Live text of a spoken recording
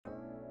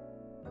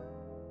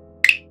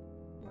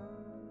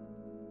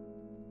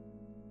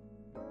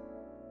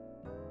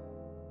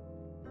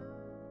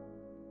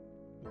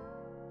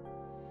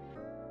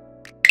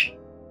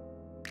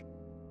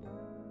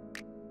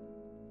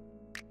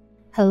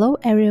Hello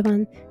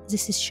everyone,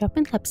 this is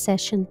Shopping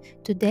Obsession.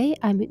 Today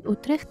I'm in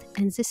Utrecht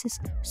and this is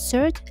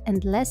third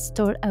and last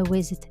store I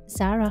visit,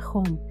 Zara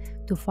home,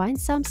 to find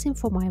something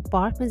for my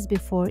apartments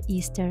before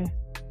Easter.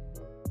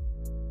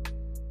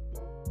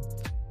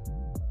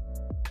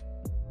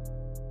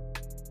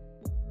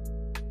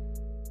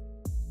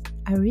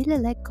 I really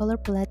like color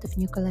palette of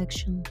new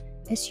collection.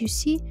 As you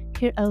see,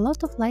 here a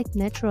lot of light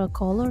natural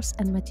colors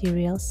and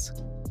materials.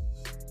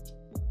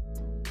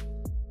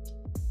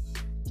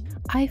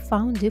 I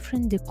found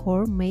different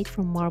decor made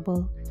from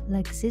marble,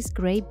 like this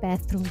grey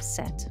bathroom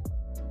set.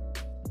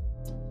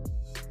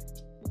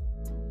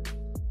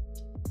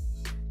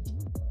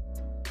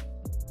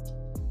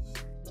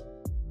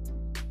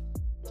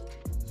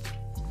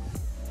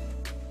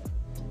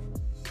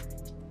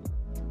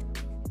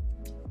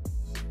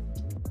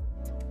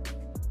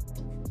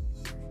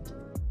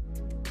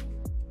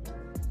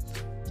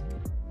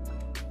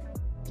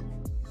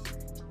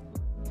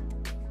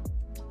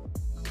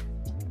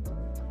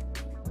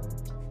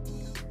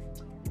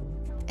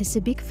 As a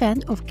big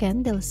fan of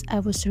candles, I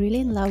was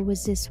really in love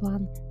with this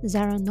one.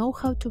 Zara know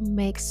how to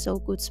make so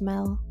good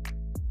smell.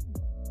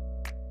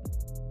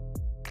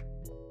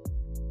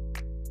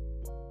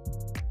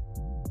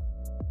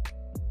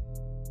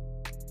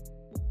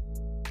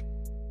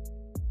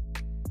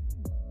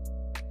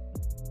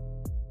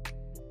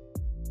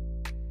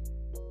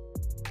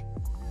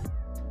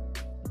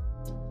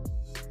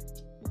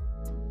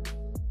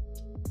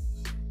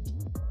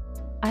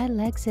 I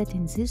like that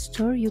in this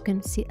store you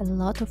can see a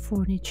lot of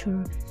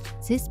furniture.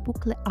 This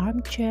buckle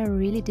armchair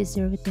really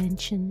deserves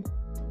attention.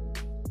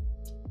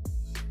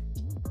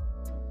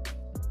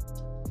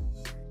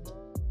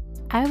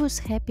 I was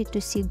happy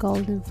to see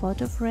golden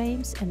photo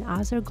frames and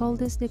other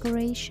golden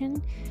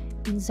decoration.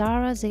 In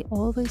Zara they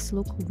always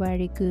look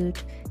very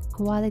good.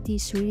 Quality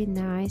is really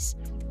nice.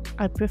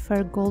 I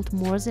prefer gold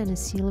more than a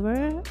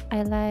silver.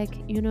 I like,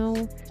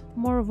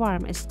 more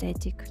warm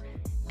aesthetic.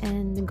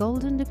 And the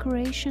golden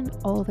decoration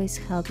always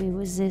help me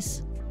with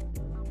this.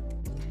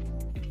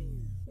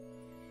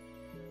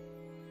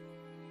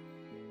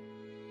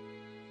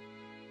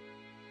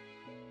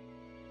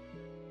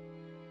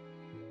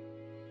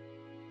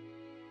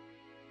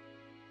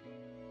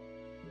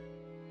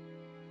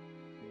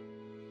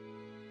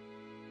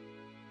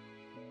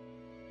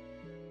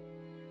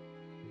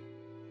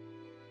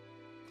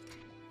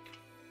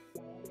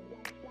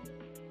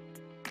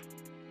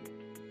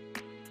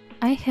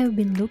 I have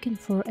been looking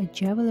for a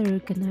jewelry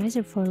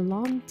organizer for a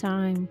long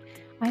time.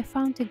 I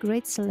found a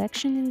great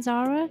selection in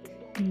Zara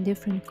in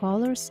different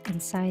colors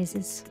and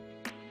sizes.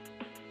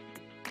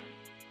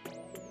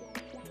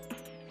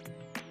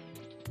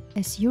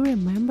 As you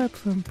remember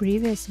from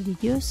previous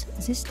videos,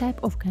 this type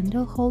of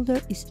candle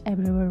holder is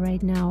everywhere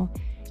right now.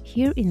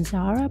 Here in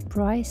Zara,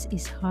 price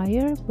is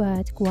higher,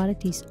 but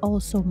quality is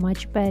also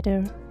much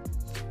better.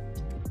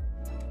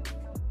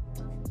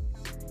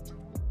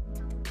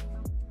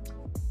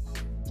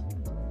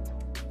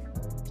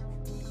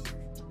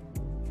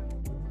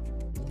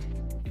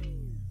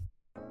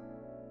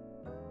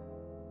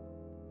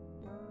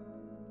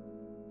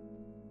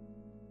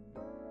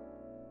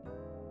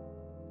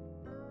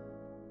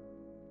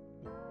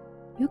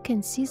 You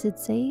can see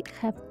that they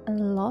have a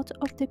lot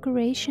of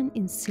decoration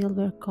in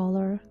silver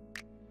color.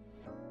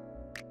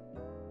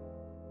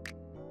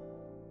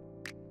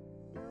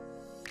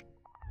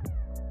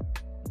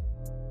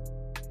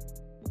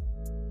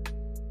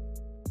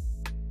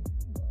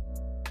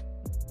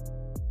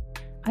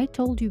 I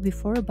told you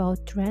before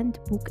about trend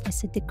book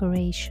as a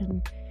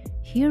decoration.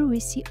 Here we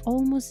see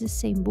almost the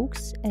same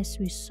books as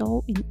we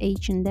saw in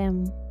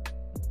H&M.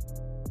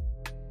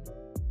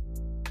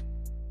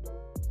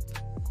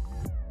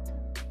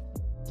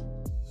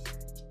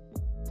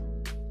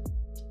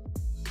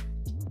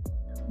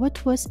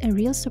 What was a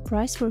real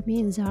surprise for me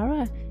in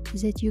Zara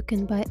is that you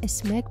can buy a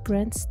SMAC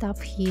brand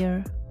stuff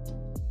here.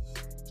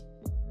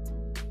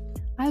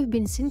 I've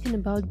been thinking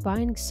about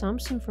buying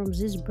something from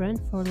this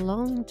brand for a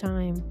long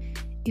time.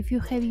 If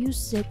you have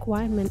used the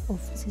requirement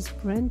of this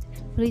brand,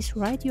 please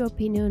write your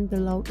opinion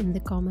below in the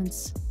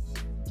comments.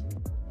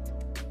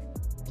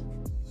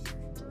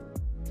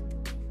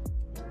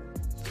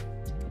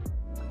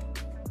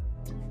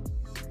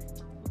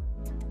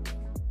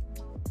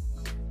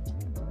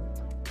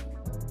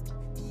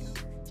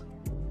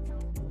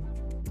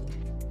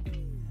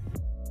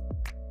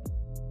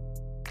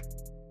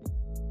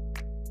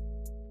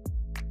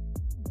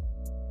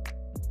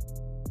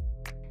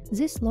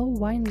 This low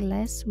wine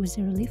glass with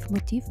a relief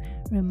motif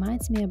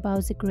reminds me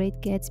about the Great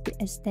Gatsby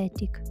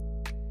aesthetic.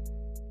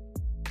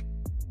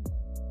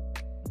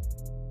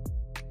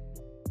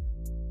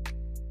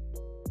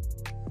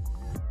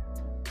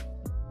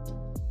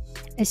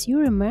 As you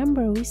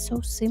remember, we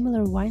saw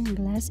similar wine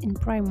glass in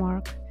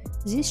Primark.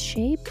 This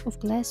shape of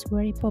glass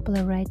very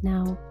popular right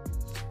now.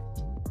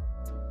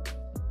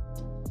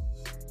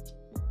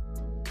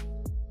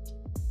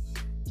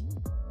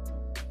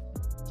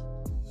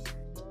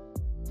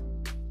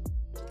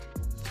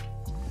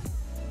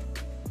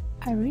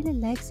 I really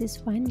like this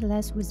wine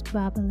glass with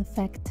bubble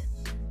effect.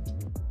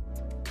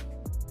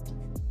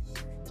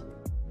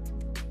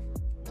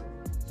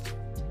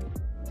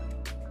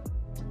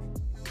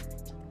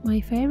 My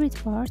favorite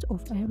part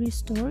of every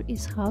store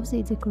is how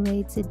they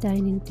decorate the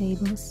dining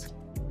tables.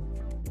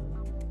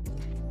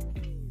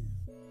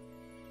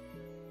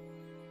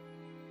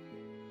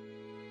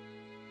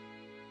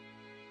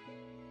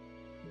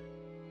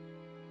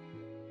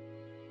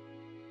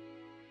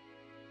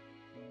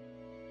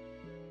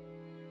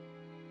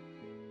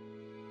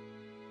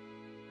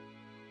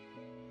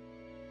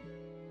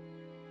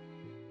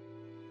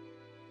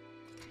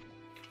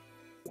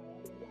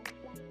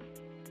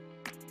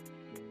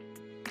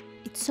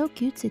 It's so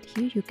cute that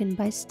here you can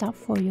buy stuff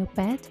for your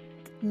pet,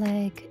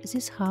 like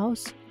this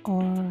house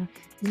or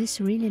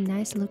this really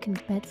nice looking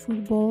pet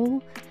food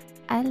bowl.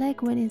 I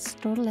like when it's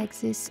stored like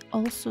this,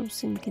 also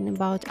thinking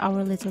about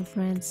our little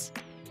friends.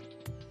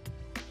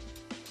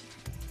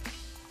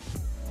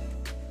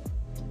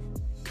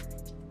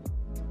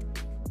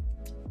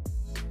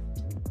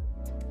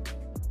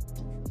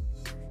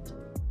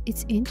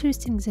 It's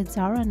interesting that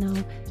Zara now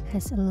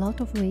has a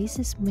lot of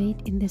vases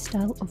made in the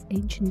style of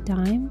ancient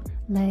time,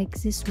 like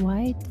this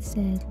white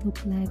that look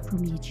like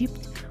from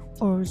Egypt,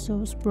 or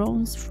those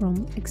bronze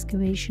from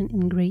excavation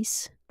in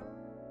Greece.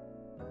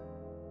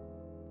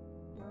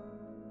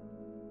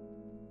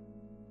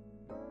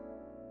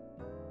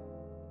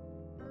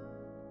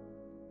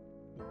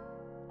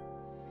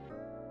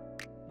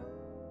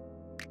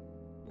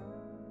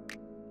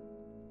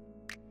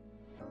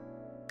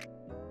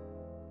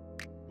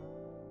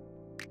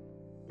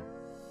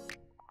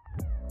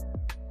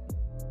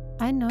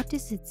 I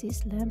noticed that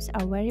these lamps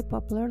are very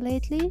popular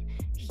lately.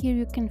 Here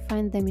you can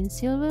find them in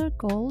silver,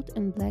 gold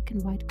and black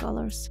and white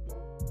colors.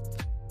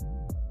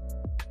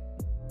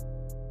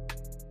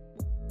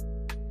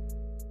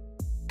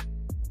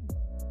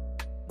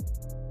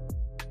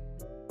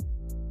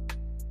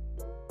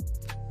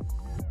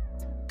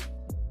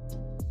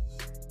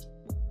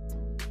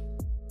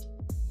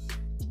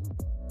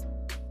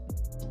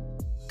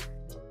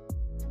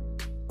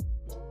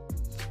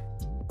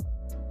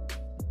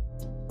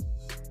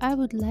 I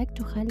would like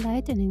to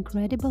highlight an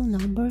incredible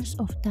numbers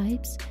of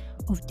types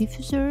of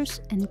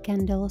diffusers and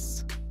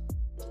candles.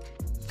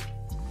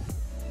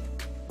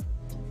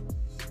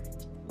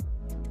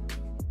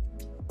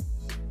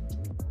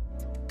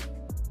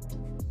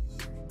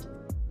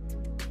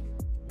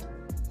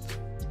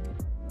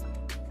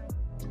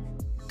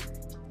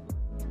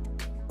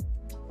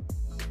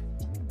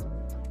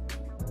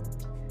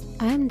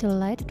 I am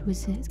delighted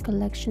with this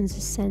collection's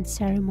scent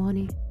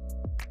ceremony.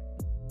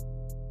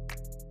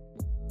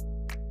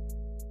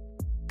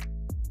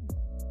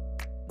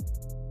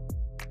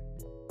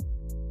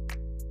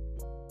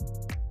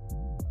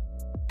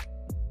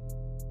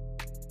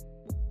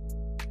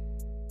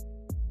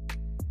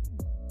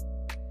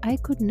 I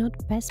could not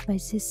pass by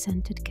this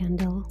scented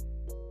candle.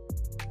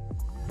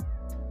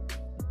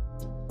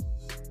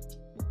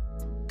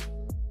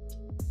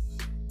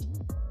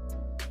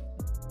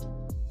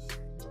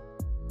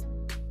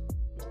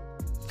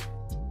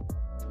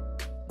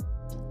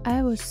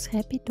 I was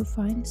happy to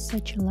find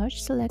such a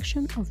large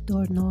selection of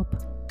doorknob.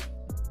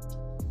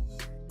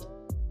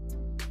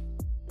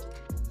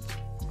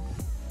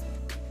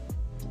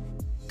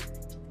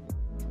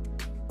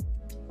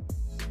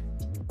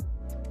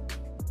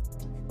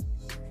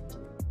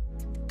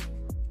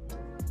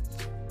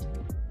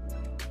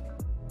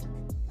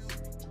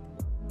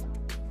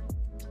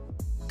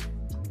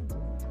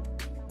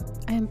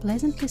 I am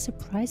pleasantly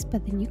surprised by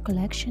the new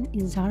collection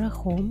in Zara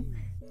Home.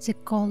 The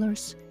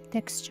colors,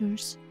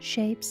 textures,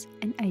 shapes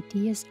and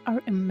ideas are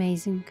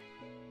amazing.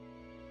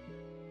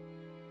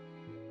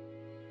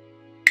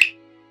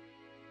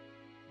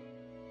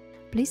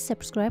 Please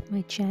subscribe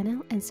my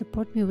channel and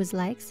support me with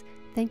likes.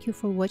 Thank you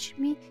for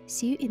watching me.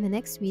 See you in the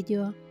next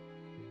video.